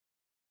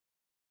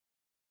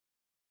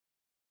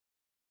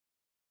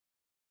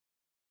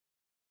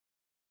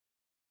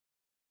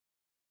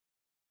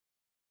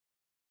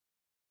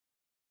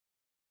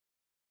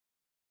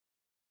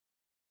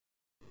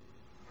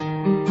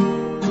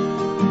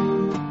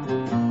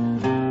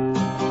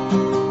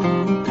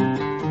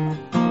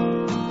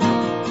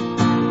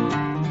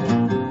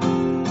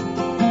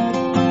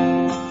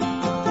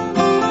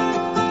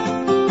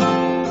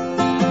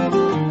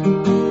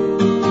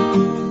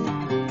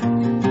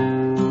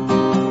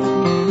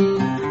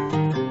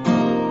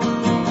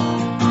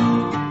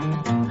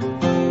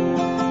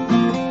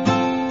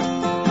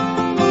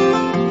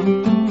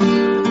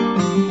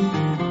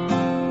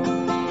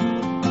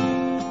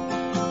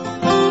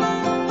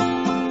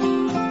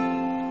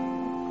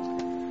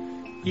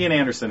Ian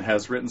Anderson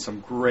has written some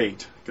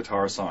great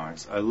guitar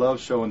songs. I love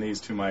showing these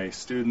to my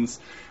students.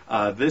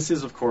 This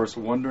is, of course,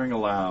 Wond'ring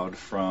Aloud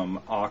from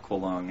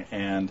Aqualung,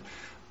 and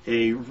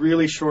a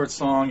really short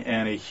song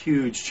and a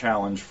huge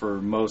challenge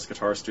for most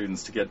guitar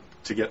students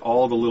to get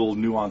all the little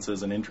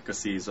nuances and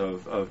intricacies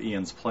of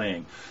Ian's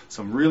playing.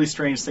 Some really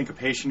strange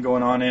syncopation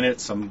going on in it,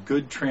 some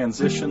good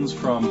transitions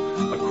from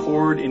a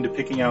chord into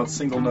picking out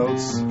single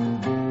notes.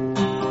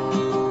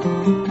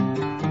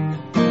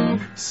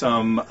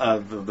 Some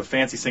of the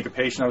fancy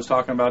syncopation I was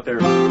talking about there,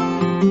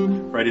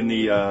 right in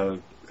the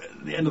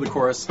end of the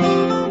chorus,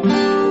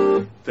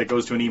 that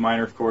goes to an E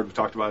minor chord we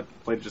talked about,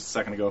 played it just a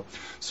second ago.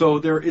 So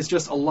there is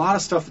just a lot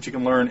of stuff that you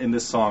can learn in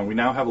this song. We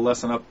now have a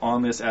lesson up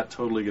on this at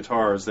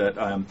TotallyGuitars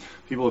that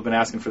people have been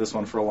asking for this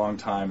one for a long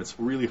time. It's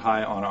really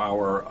high on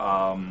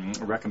our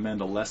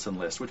recommend a lesson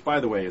list, which, by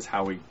the way, is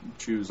how we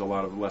choose a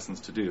lot of lessons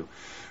to do.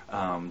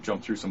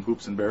 Jump through some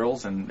hoops and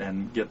barrels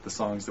and get the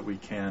songs that we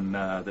can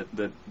that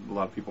a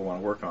lot of people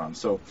want to work on.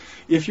 So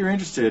if you're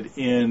interested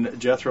in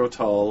Jethro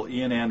Tull,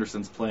 Ian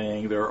Anderson's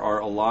playing, there are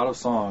a lot of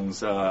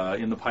songs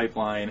in the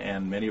pipeline,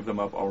 and many of them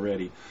up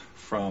already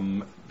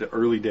from the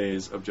early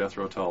days of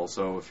Jethro Tull.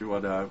 So if you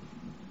want to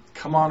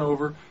come on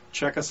over,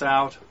 check us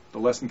out. The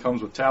lesson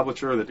comes with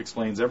tablature that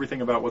explains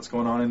everything about what's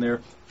going on in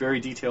there. Very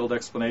detailed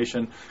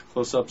explanation,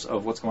 close-ups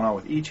of what's going on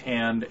with each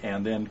hand,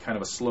 and then kind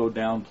of a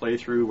slowed-down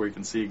playthrough where you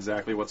can see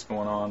exactly what's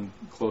going on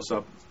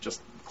close-up,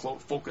 just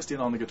focused in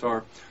on the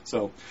guitar.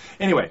 So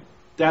anyway,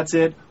 that's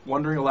it.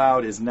 Wond'ring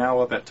Aloud is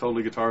now up at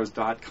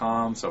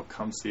TotallyGuitars.com, so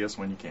come see us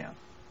when you can.